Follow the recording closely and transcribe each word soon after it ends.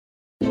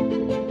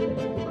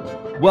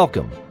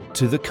Welcome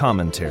to The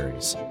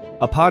Commentaries,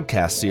 a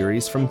podcast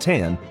series from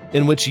TAN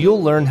in which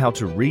you'll learn how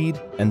to read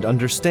and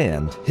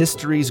understand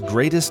history's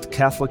greatest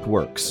Catholic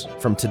works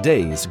from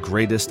today's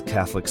greatest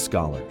Catholic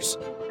scholars.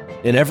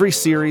 In every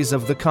series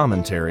of The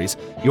Commentaries,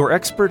 your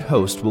expert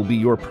host will be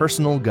your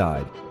personal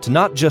guide to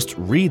not just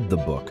read the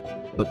book,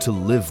 but to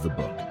live the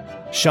book,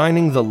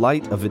 shining the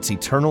light of its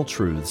eternal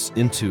truths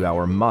into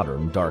our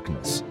modern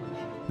darkness.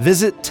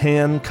 Visit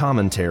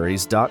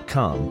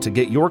tancommentaries.com to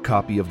get your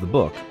copy of the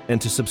book and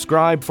to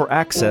subscribe for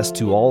access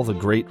to all the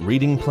great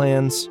reading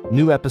plans,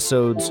 new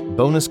episodes,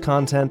 bonus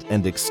content,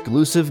 and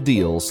exclusive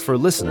deals for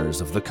listeners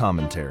of the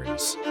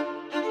commentaries.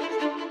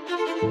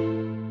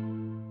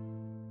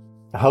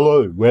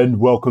 Hello and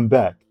welcome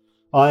back.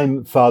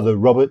 I'm Father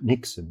Robert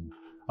Nixon,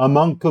 a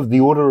monk of the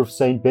Order of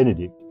St.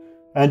 Benedict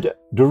and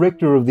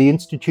Director of the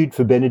Institute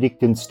for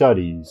Benedictine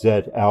Studies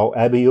at our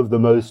Abbey of the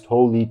Most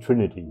Holy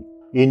Trinity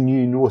in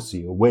New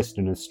Norcia,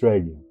 Western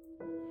Australia.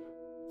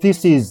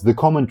 This is the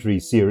commentary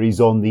series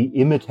on the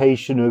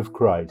Imitation of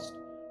Christ,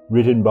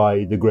 written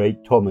by the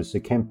great Thomas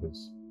à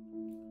Kempis.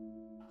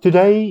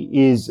 Today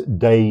is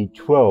day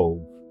 12,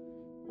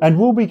 and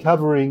we'll be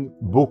covering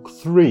Book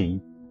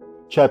 3,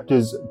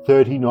 chapters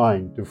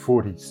 39 to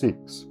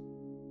 46.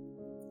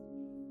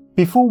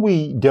 Before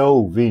we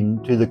delve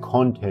into the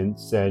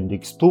contents and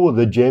explore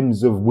the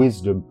gems of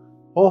wisdom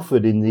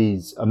offered in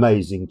these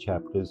amazing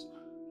chapters,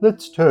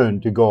 let's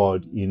turn to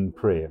God in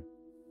prayer.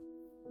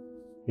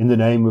 In the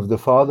name of the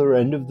Father,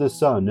 and of the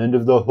Son, and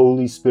of the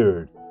Holy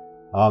Spirit.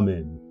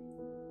 Amen.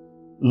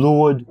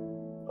 Lord,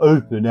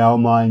 open our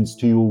minds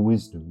to your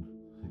wisdom.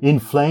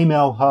 Inflame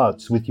our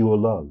hearts with your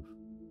love.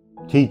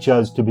 Teach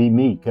us to be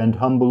meek and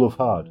humble of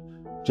heart,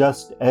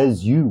 just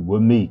as you were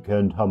meek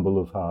and humble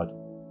of heart.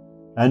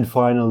 And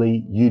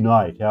finally,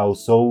 unite our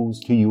souls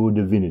to your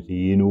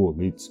divinity in all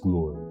its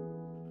glory.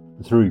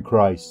 Through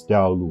Christ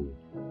our Lord.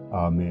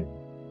 Amen.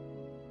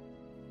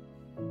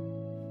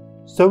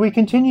 So we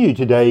continue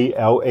today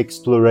our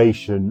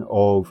exploration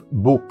of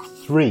Book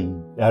 3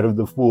 out of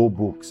the 4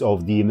 books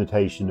of the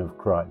Imitation of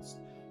Christ.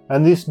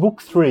 And this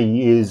Book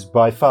 3 is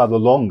by far the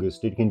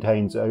longest. It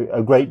contains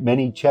a great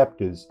many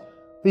chapters.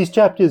 These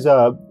chapters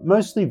are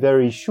mostly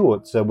very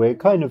short, so we're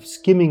kind of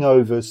skimming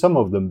over some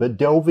of them, but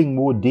delving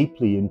more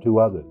deeply into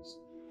others.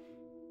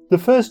 The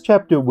first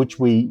chapter which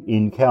we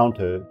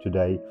encounter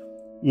today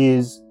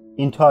is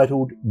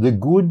entitled The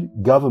Good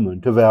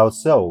Government of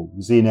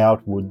Ourselves in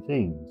Outward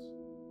Things,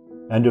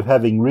 and of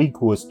having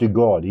recourse to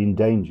God in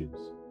dangers.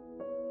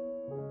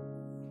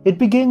 It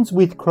begins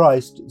with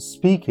Christ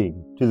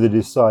speaking to the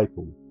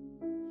disciple.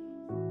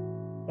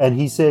 And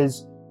he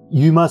says,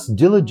 "You must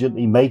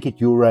diligently make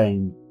it your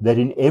aim that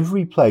in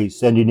every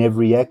place and in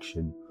every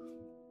action,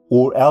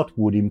 or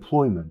outward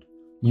employment,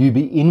 you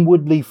be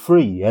inwardly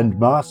free and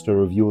master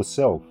of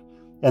yourself,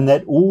 and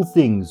that all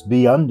things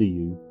be under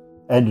you,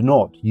 and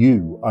not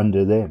you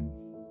under them.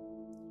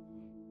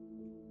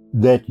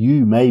 That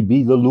you may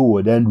be the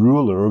Lord and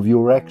ruler of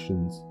your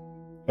actions,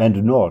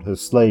 and not a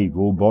slave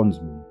or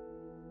bondsman,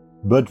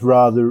 but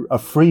rather a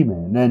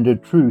freeman and a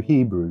true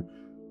Hebrew,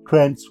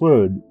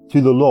 transferred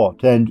to the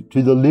lot and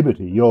to the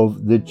liberty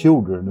of the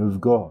children of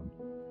God,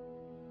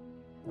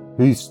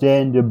 who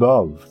stand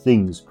above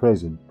things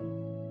present,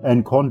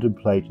 and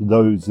contemplate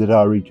those that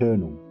are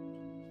eternal,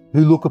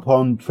 who look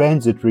upon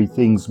transitory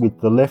things with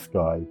the left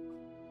eye,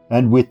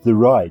 and with the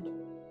right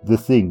the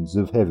things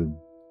of heaven."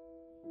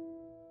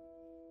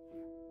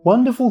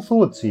 Wonderful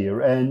thoughts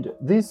here, and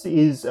this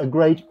is a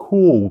great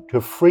call to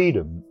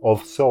freedom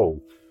of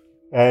soul.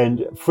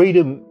 And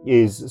freedom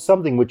is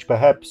something which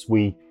perhaps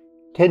we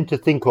tend to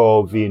think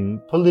of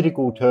in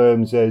political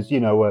terms as,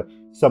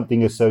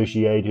 something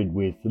associated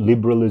with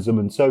liberalism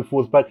and so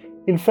forth. But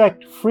in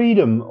fact,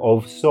 freedom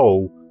of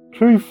soul,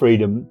 true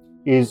freedom,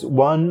 is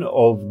one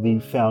of the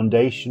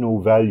foundational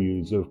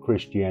values of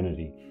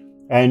Christianity.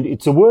 And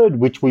it's a word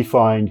which we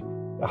find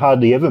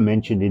hardly ever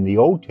mentioned in the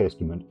Old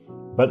Testament,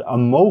 but a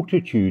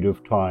multitude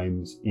of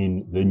times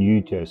in the New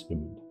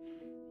Testament.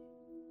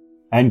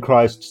 And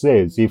Christ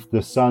says, "If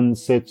the Son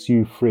sets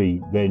you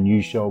free, then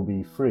you shall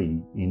be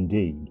free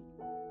indeed."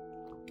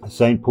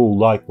 St. Paul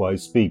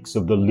likewise speaks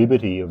of the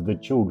liberty of the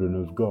children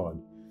of God.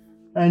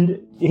 And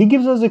he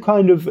gives us a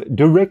kind of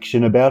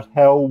direction about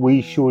how we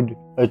should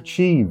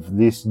achieve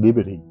this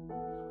liberty.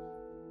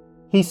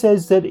 He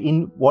says that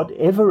in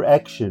whatever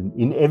action,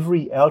 in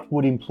every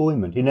outward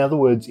employment, in other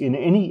words, in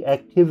any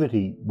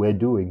activity we're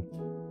doing,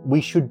 we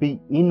should be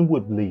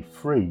inwardly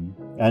free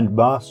and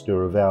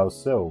master of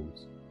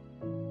ourselves,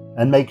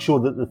 and make sure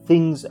that the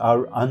things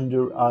are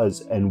under us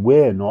and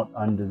we're not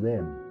under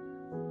them.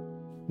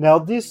 Now,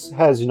 this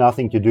has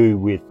nothing to do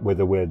with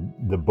whether we're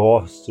the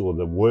boss or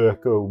the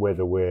worker,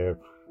 whether we're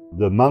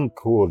the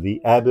monk or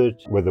the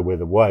abbot, whether we're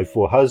the wife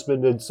or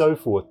husband, and so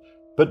forth,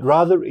 but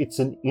rather it's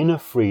an inner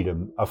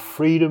freedom, a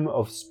freedom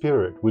of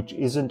spirit which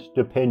isn't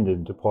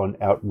dependent upon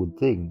outward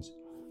things.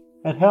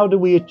 And how do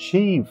we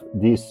achieve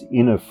this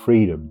inner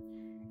freedom?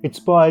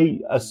 It's by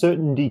a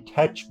certain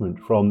detachment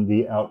from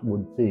the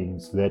outward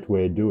things that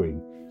we're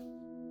doing.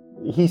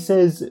 He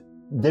says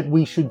that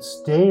we should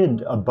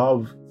stand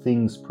above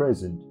things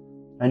present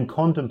and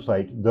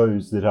contemplate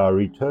those that are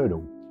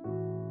eternal.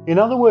 In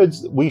other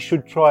words, we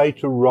should try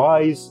to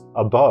rise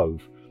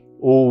above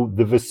all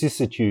the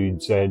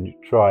vicissitudes and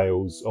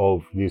trials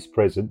of this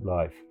present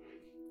life,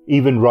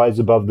 even rise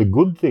above the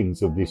good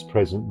things of this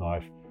present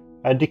life,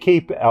 and to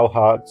keep our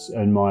hearts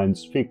and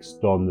minds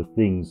fixed on the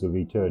things of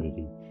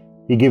eternity.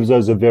 He gives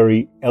us a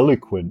very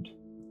eloquent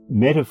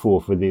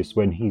metaphor for this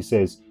when he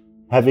says,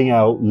 having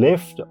our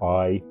left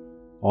eye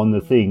on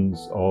the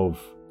things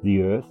of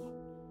the earth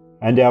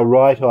and our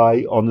right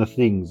eye on the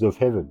things of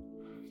heaven.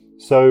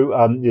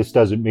 So this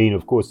doesn't mean,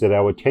 of course, that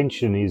our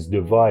attention is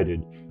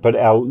divided, but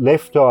our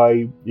left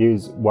eye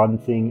is one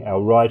thing,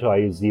 our right eye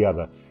is the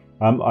other.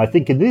 I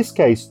think in this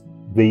case,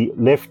 the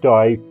left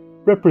eye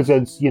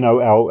represents,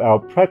 our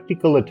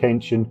practical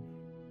attention,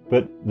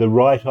 but the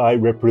right eye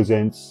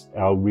represents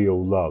our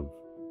real love.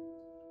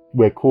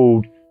 We're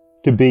called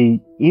to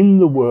be in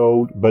the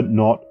world, but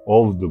not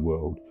of the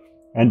world.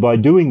 And by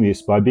doing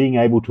this, by being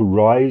able to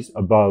rise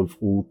above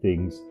all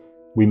things,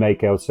 we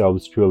make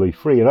ourselves truly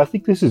free. And I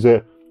think this is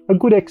a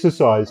good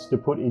exercise to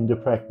put into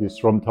practice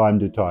from time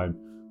to time,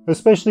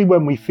 especially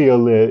when we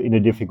feel in a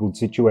difficult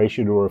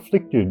situation or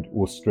afflicted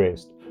or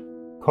stressed,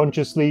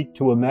 consciously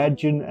to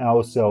imagine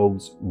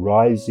ourselves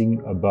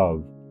rising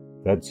above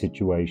that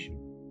situation.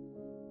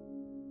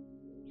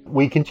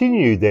 We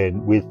continue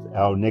then with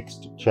our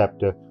next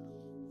chapter,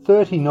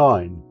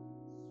 39.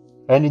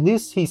 And in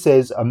this he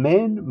says, a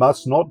man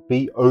must not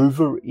be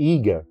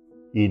over-eager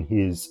in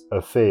his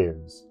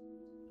affairs.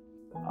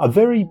 A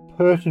very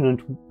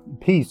pertinent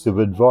piece of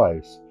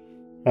advice,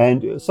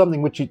 and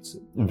something which it's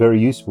very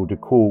useful to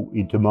call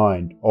into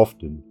mind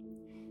often.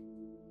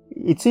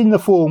 It's in the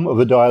form of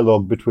a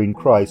dialogue between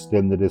Christ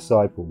and the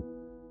disciple.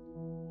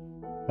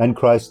 And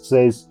Christ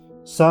says,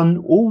 Son,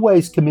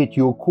 always commit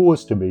your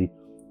cause to me.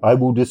 I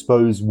will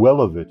dispose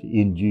well of it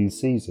in due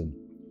season.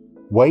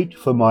 Wait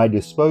for my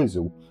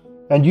disposal,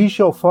 and you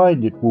shall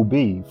find it will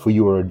be for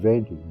your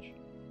advantage.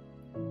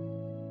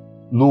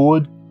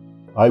 Lord,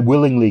 I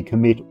willingly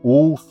commit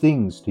all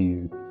things to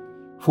you,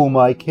 for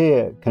my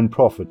care can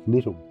profit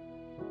little.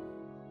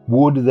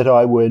 Would that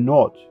I were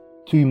not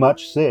too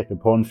much set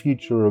upon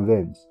future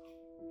events,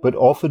 but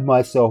offered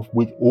myself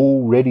with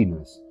all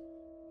readiness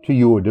to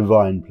your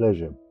divine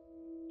pleasure.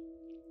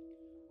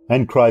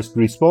 And Christ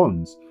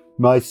responds,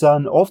 My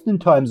son,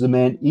 oftentimes a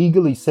man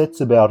eagerly sets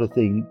about a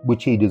thing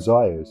which he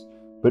desires,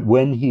 but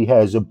when he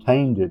has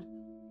obtained it,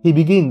 he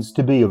begins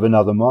to be of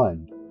another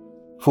mind.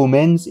 For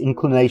men's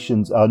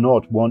inclinations are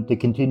not wont to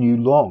continue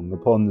long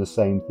upon the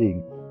same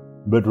thing,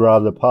 but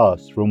rather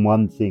pass from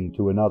one thing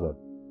to another.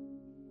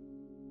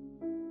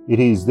 It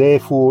is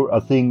therefore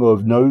a thing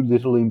of no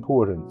little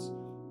importance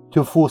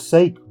to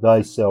forsake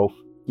thyself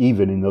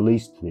even in the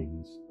least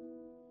things.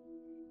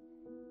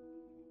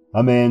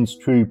 A man's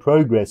true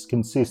progress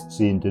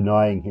consists in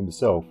denying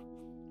himself,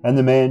 and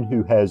the man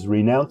who has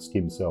renounced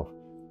himself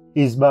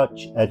is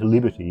much at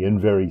liberty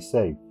and very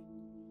safe.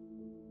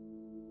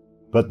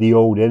 But the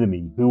old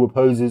enemy, who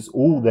opposes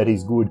all that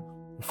is good,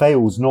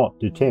 fails not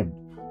to tempt,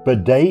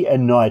 but day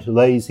and night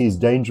lays his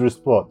dangerous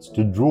plots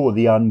to draw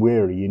the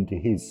unwary into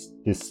his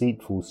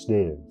deceitful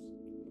snares.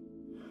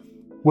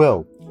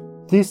 Well,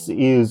 this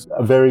is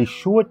a very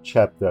short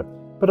chapter,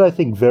 but I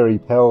think very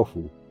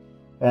powerful.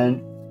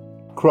 And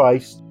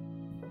Christ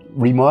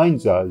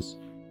reminds us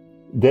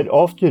that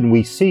often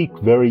we seek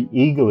very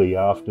eagerly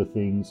after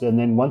things, and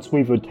then once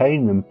we've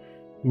attained them,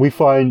 we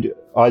find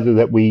either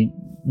that we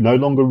no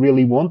longer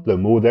really want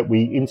them, or that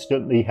we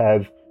instantly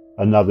have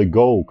another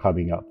goal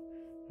coming up.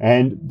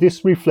 And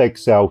this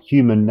reflects our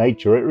human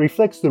nature. It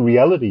reflects the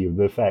reality of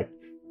the fact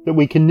that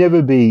we can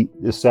never be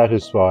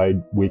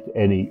satisfied with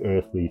any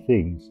earthly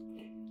things.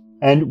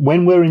 And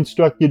when we're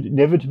instructed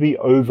never to be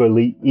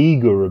overly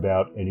eager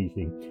about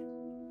anything,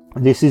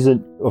 this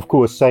isn't, of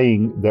course,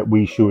 saying that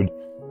we should,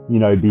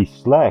 be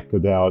slack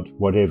about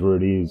whatever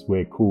it is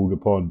we're called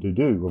upon to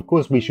do. Of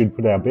course, we should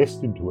put our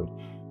best into it.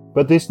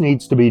 But this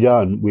needs to be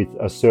done with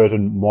a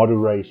certain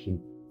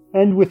moderation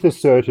and with a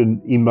certain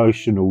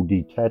emotional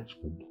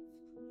detachment.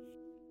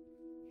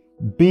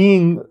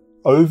 Being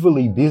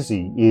overly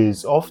busy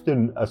is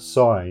often a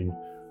sign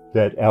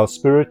that our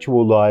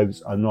spiritual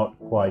lives are not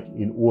quite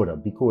in order,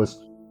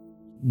 because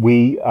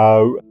we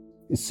are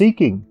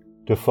seeking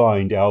to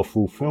find our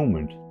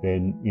fulfillment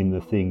then in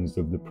the things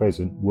of the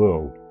present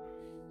world.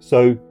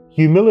 So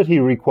humility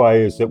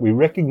requires that we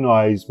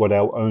recognize what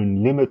our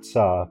own limits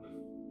are,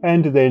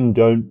 and then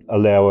don't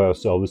allow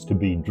ourselves to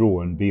be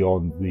drawn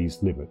beyond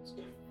these limits.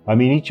 I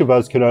mean, each of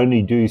us can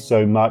only do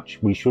so much.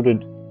 We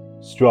shouldn't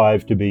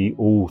strive to be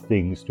all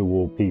things to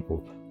all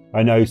people.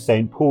 I know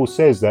St. Paul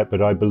says that,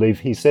 but I believe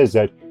he says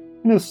that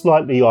in a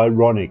slightly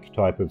ironic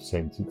type of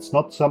sense. It's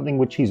not something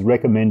which he's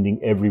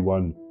recommending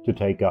everyone to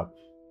take up,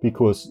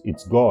 because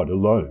it's God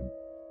alone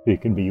who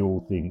can be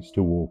all things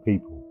to all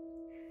people.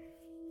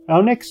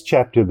 Our next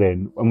chapter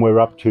then, and we're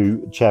up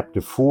to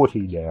chapter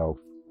 40 now,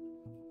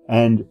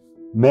 and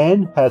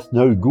man hath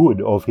no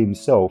good of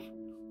himself,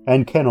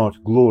 and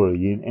cannot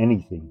glory in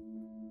anything.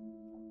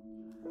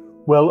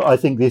 Well, I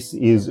think this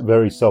is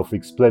very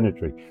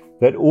self-explanatory,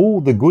 that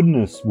all the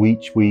goodness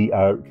which we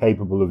are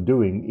capable of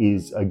doing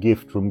is a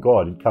gift from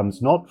God. It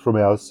comes not from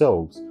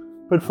ourselves,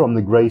 but from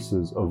the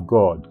graces of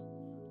God.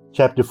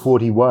 Chapter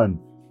 41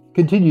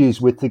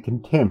 continues with the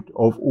contempt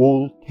of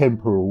all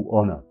temporal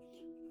honour.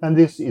 And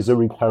this is a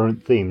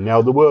recurrent theme.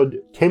 Now, the word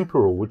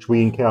temporal, which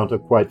we encounter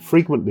quite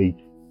frequently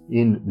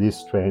in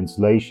this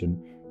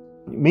translation,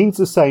 means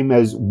the same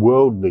as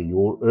worldly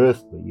or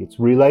earthly. It's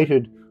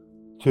related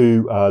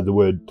to the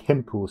word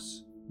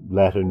tempus,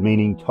 Latin,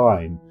 meaning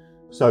time.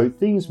 So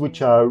things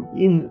which are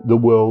in the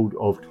world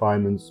of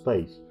time and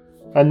space.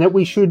 And that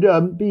we should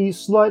be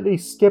slightly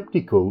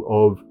skeptical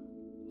of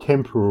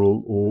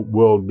temporal or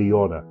worldly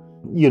honour.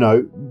 You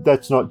know,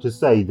 that's not to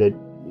say that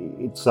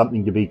it's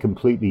something to be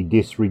completely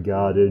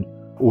disregarded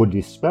or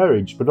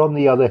disparaged, but on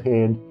the other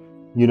hand,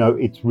 you know,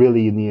 it's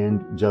really in the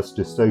end just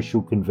a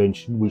social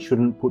convention. We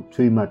shouldn't put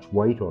too much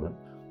weight on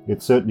it.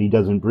 It certainly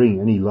doesn't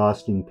bring any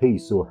lasting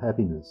peace or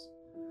happiness.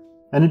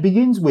 And it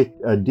begins with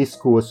a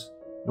discourse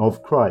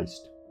of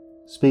Christ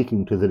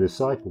speaking to the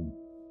disciple.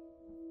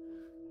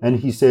 And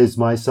he says,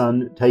 "My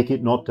son, take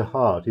it not to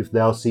heart if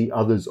thou see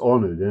others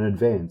honoured and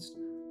advanced,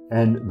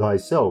 and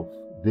thyself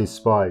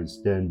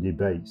despised and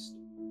debased.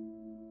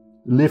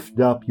 Lift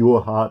up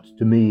your heart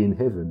to me in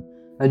heaven,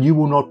 and you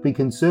will not be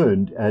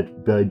concerned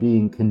by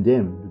being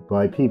condemned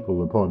by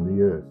people upon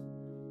the earth."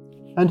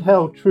 And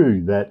how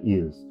true that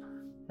is.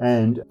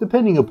 And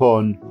depending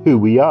upon who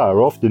we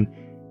are, often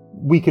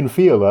we can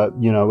feel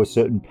a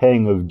certain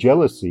pang of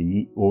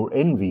jealousy or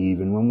envy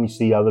even when we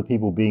see other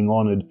people being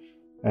honoured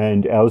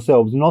and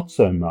ourselves not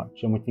so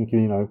much. And we think,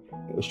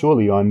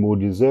 surely I'm more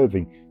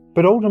deserving.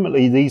 But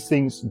ultimately, these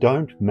things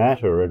don't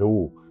matter at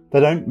all. They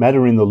don't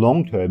matter in the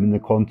long term in the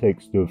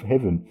context of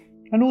heaven.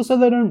 And also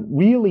they don't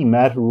really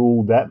matter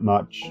all that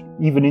much,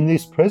 even in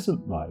this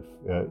present life,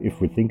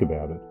 if we think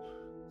about it.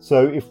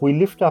 So if we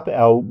lift up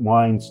our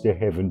minds to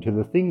heaven, to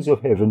the things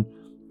of heaven,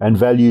 and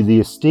value the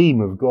esteem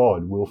of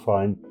God, we'll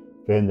find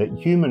then that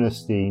human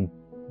esteem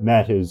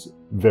matters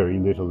very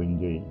little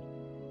indeed.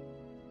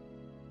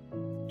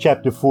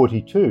 Chapter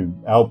 42,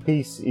 our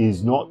peace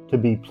is not to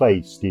be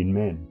placed in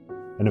men.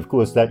 And of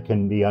course that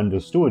can be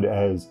understood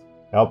as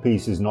our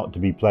peace is not to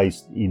be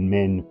placed in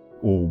men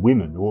or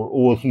women or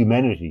all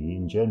humanity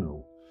in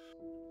general.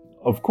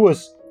 Of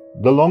course,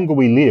 the longer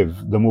we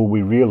live, the more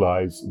we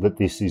realize that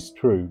this is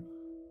true,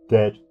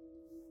 that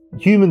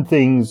human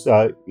things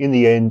in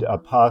the end are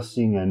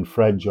passing and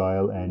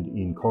fragile and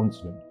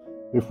inconstant.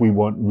 If we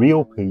want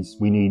real peace,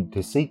 we need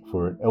to seek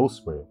for it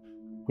elsewhere.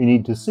 We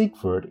need to seek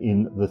for it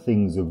in the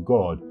things of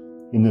God,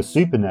 in the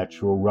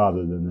supernatural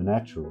rather than the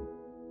natural.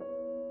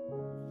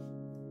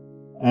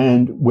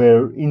 And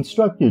we're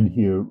instructed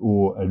here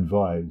or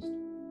advised.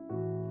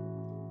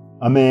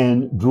 A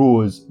man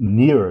draws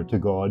nearer to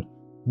God,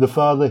 the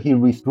farther he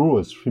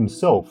withdraws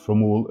himself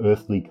from all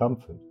earthly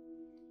comfort.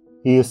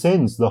 He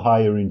ascends the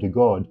higher into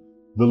God,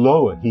 the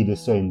lower he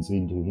descends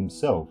into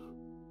himself,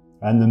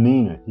 and the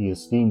meaner he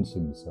esteems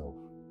himself.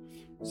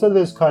 So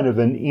there's kind of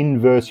an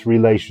inverse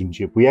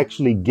relationship. We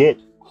actually get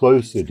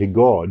closer to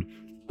God,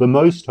 the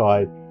Most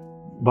High,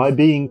 by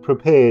being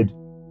prepared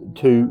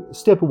to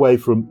step away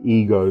from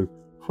ego,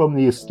 from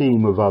the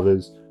esteem of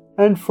others,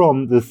 and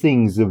from the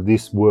things of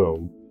this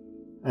world.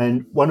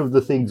 And one of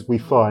the things we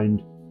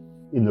find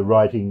in the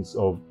writings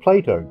of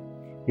Plato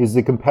is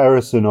the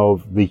comparison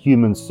of the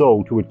human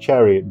soul to a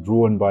chariot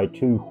drawn by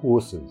two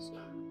horses.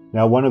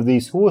 Now, one of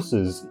these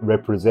horses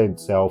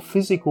represents our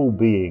physical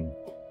being,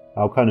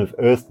 our kind of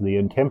earthly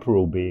and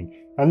temporal being,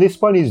 and this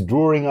one is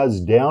drawing us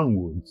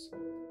downwards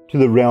to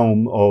the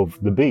realm of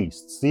the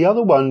beasts. The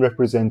other one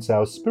represents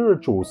our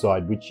spiritual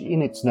side, which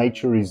in its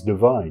nature is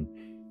divine,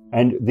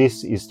 and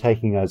this is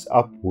taking us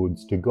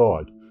upwards to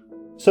God.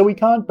 So we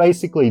can't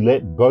basically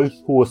let both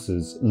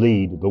horses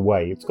lead the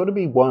way. It's got to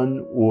be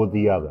one or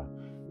the other.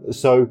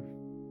 So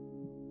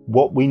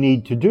what we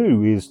need to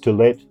do is to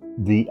let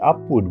the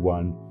upward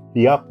one,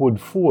 the upward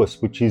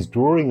force which is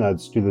drawing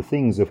us to the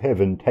things of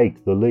heaven,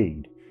 take the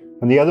lead.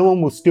 And the other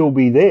one will still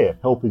be there,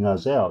 helping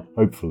us out,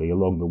 hopefully,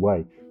 along the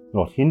way,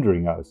 not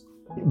hindering us.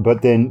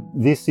 But then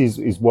this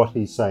is what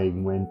he's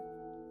saying when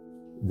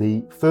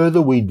the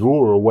further we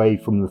draw away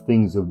from the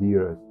things of the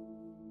earth,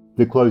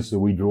 the closer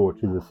we draw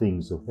to the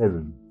things of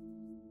heaven.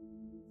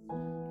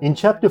 In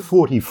chapter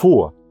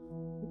 44,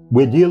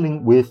 we're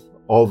dealing with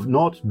of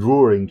not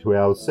drawing to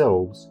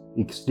ourselves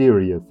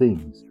exterior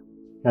things.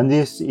 And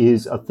this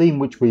is a theme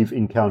which we've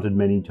encountered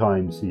many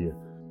times here.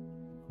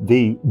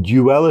 The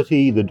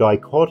duality, the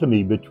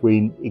dichotomy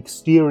between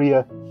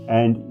exterior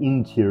and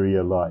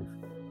interior life.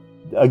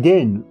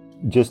 Again,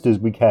 just as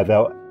we have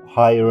our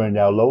higher and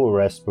our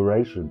lower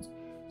aspirations,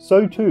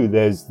 so too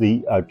there's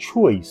the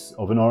choice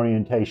of an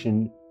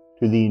orientation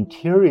to the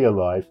interior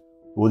life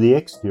or the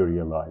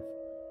exterior life.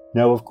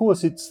 Now, of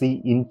course, it's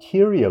the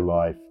interior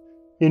life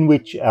in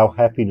which our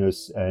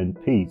happiness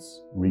and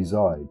peace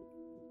reside.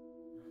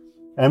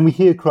 And we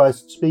hear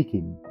Christ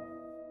speaking.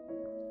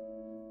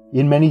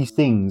 In many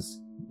things,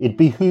 it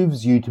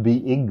behooves you to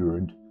be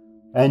ignorant,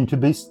 and to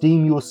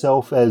esteem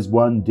yourself as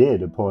one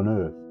dead upon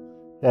earth,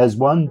 as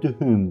one to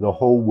whom the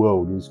whole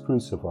world is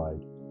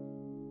crucified.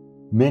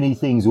 Many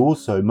things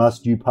also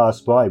must you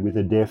pass by with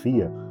a deaf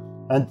ear,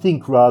 and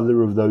think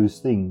rather of those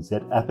things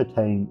that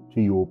appertain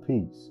to your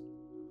peace.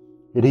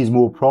 It is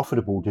more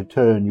profitable to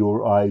turn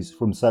your eyes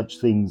from such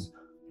things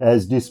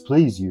as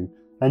displease you,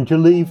 and to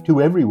leave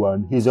to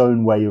everyone his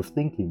own way of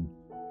thinking,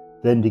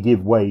 than to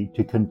give way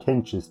to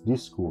contentious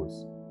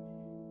discourse.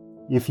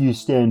 If you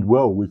stand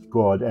well with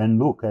God and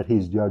look at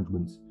his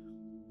judgments,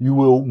 you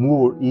will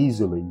more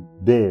easily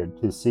bear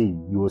to see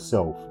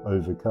yourself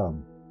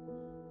overcome.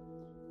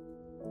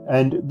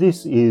 And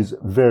this is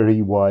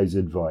very wise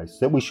advice,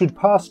 that we should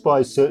pass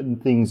by certain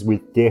things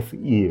with deaf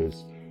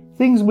ears,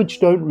 things which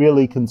don't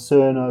really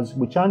concern us,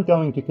 which aren't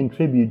going to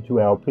contribute to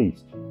our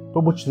peace,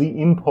 but which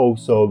the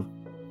impulse of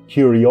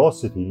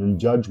curiosity and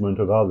judgment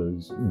of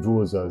others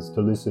draws us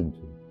to listen to.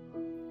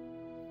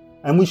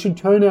 And we should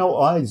turn our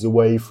eyes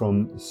away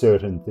from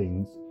certain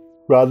things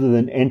rather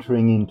than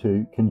entering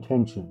into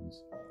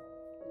contentions.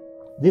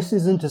 This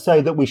isn't to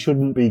say that we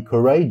shouldn't be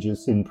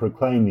courageous in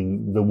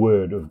proclaiming the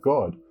word of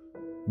God,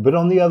 but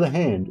on the other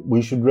hand,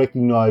 we should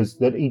recognize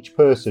that each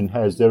person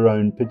has their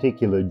own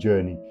particular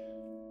journey,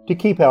 to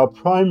keep our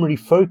primary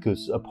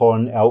focus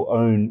upon our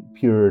own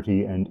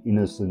purity and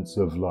innocence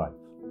of life.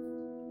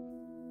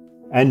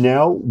 And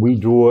now we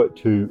draw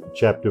to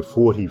chapter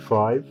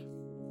 45,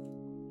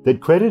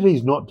 that credit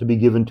is not to be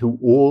given to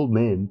all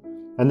men,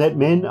 and that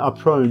men are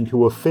prone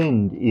to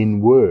offend in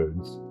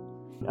words.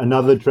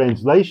 Another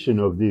translation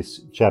of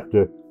this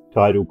chapter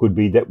title could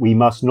be that we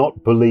must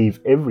not believe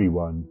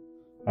everyone,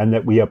 and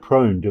that we are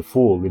prone to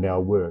fall in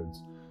our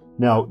words.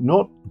 Now,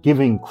 not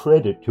giving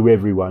credit to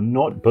everyone,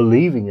 not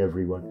believing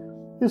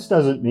everyone, this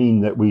doesn't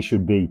mean that we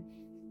should be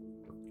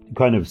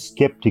kind of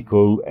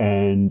skeptical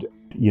and,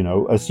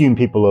 assume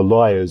people are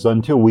liars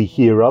until we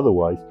hear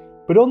otherwise.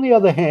 But on the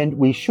other hand,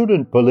 we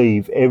shouldn't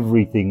believe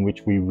everything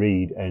which we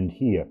read and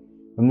hear.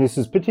 And this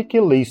is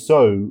particularly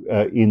so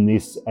in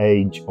this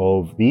age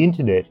of the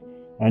internet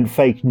and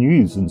fake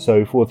news and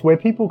so forth, where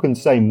people can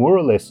say more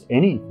or less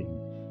anything.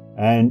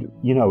 And,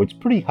 it's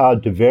pretty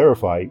hard to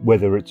verify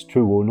whether it's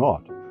true or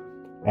not.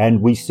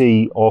 And we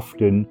see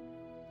often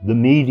the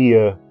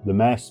media, the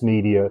mass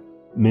media,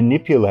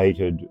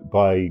 manipulated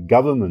by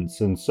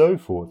governments and so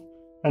forth.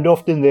 And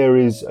often there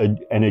is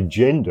an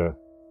agenda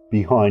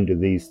behind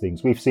these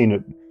things. We've seen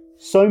it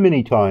so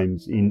many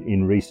times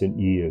in recent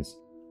years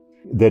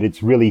that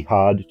it's really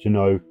hard to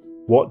know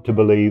what to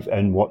believe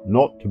and what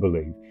not to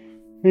believe.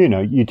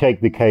 You take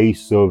the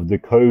case of the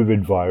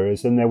COVID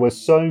virus, and there were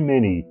so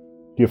many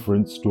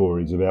different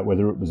stories about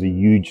whether it was a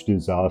huge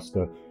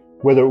disaster,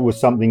 whether it was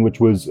something which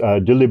was a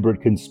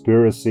deliberate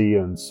conspiracy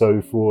and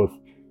so forth,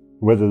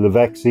 whether the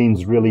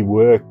vaccines really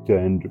worked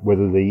and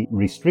whether the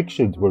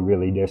restrictions were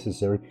really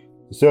necessary.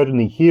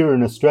 Certainly here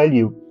in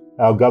Australia,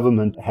 our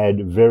government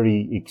had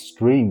very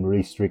extreme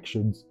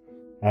restrictions,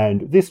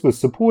 and this was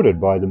supported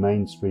by the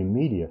mainstream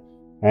media.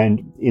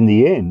 And in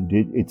the end,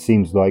 it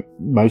seems like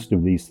most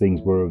of these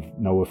things were of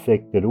no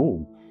effect at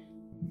all.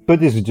 But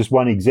this is just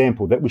one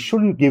example that we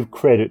shouldn't give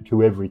credit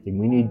to everything.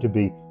 We need to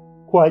be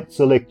quite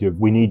selective.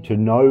 We need to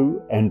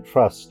know and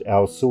trust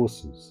our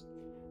sources.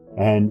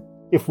 And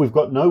if we've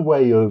got no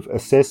way of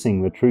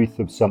assessing the truth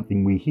of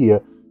something we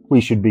hear, we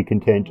should be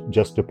content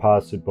just to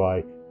pass it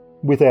by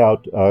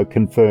without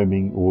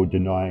confirming or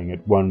denying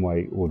it one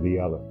way or the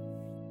other.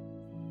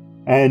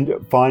 And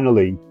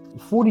finally,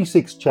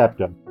 46th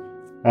chapter,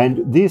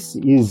 and this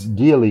is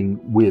dealing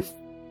with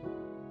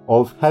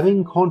of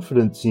having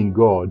confidence in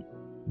God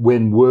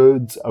when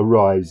words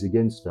arise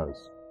against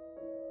us.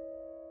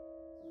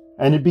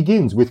 And it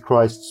begins with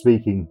Christ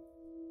speaking,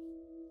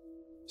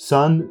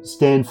 "Son,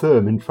 stand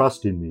firm and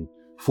trust in me,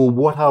 for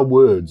what are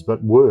words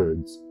but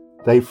words?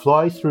 They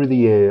fly through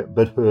the air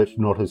but hurt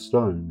not a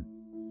stone.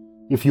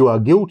 If you are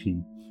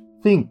guilty,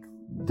 think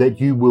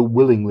that you will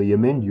willingly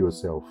amend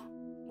yourself.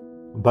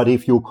 But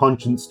if your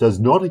conscience does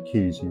not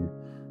accuse you,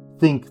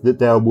 think that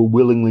thou will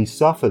willingly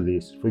suffer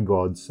this for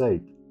God's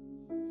sake.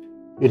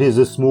 It is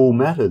a small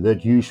matter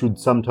that you should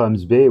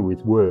sometimes bear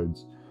with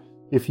words,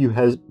 if you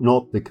have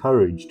not the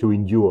courage to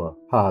endure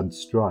hard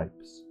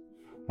stripes."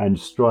 And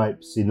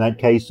stripes in that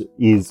case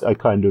is a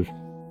kind of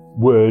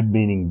word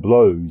meaning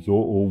blows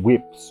or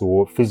whips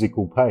or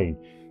physical pain.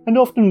 And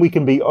often we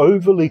can be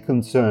overly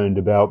concerned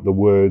about the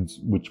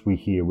words which we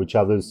hear, which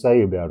others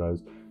say about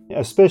us,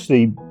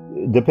 especially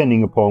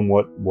depending upon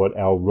what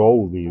our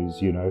role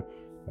is,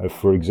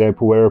 For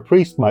example, where a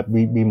priest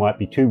we might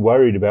be too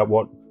worried about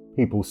what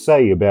people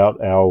say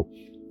about our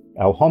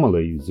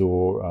homilies,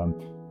 or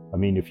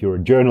if you're a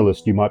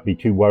journalist, you might be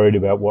too worried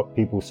about what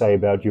people say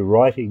about your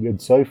writing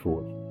and so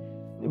forth.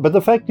 But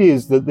the fact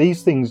is that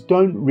these things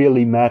don't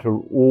really matter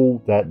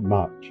all that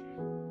much.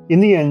 In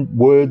the end,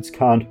 words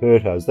can't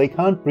hurt us. They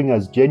can't bring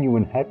us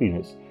genuine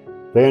happiness.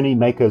 They only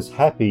make us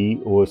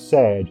happy or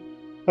sad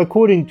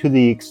according to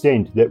the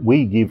extent that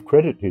we give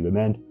credit to them.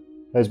 And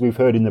as we've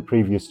heard in the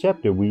previous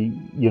chapter, we,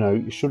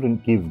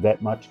 shouldn't give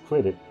that much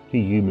credit to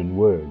human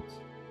words.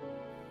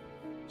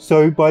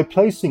 So by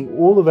placing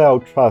all of our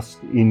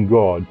trust in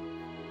God,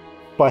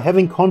 by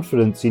having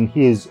confidence in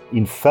His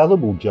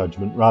infallible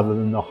judgment rather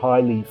than the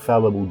highly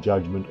fallible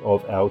judgment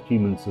of our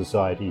human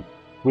society,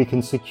 we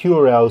can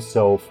secure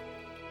ourselves,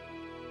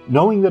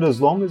 knowing that as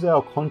long as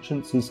our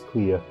conscience is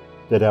clear,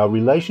 that our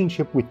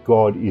relationship with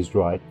God is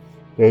right,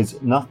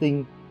 there's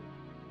nothing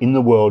in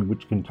the world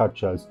which can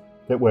touch us,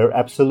 that we're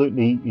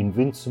absolutely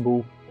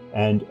invincible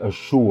and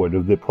assured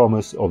of the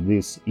promise of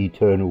this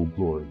eternal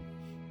glory.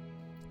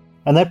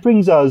 And that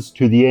brings us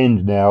to the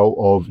end now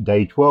of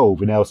day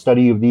 12 in our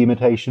study of the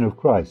Imitation of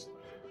Christ.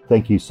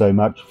 Thank you so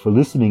much for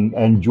listening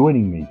and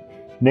joining me.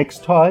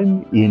 Next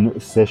time, in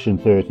session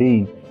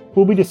 13,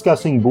 we'll be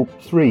discussing Book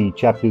 3,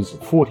 chapters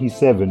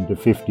 47 to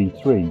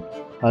 53.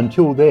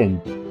 Until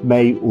then,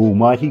 may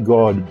Almighty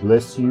God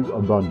bless you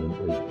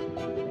abundantly.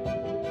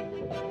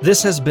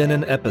 This has been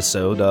an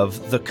episode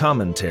of The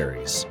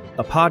Commentaries,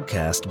 a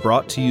podcast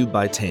brought to you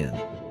by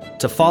TAN.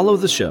 To follow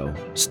the show,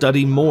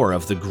 study more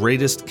of the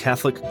greatest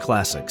Catholic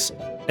classics,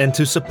 and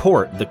to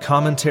support the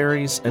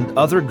commentaries and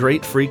other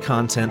great free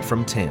content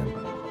from TAN,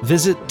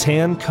 visit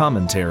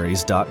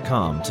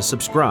tancommentaries.com to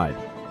subscribe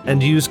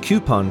and use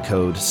coupon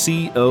code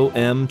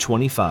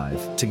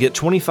COM25 to get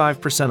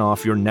 25%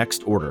 off your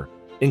next order,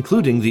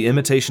 including The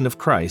Imitation of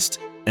Christ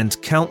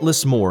and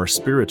countless more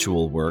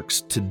spiritual works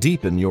to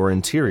deepen your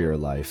interior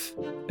life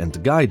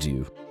and guide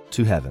you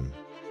to heaven.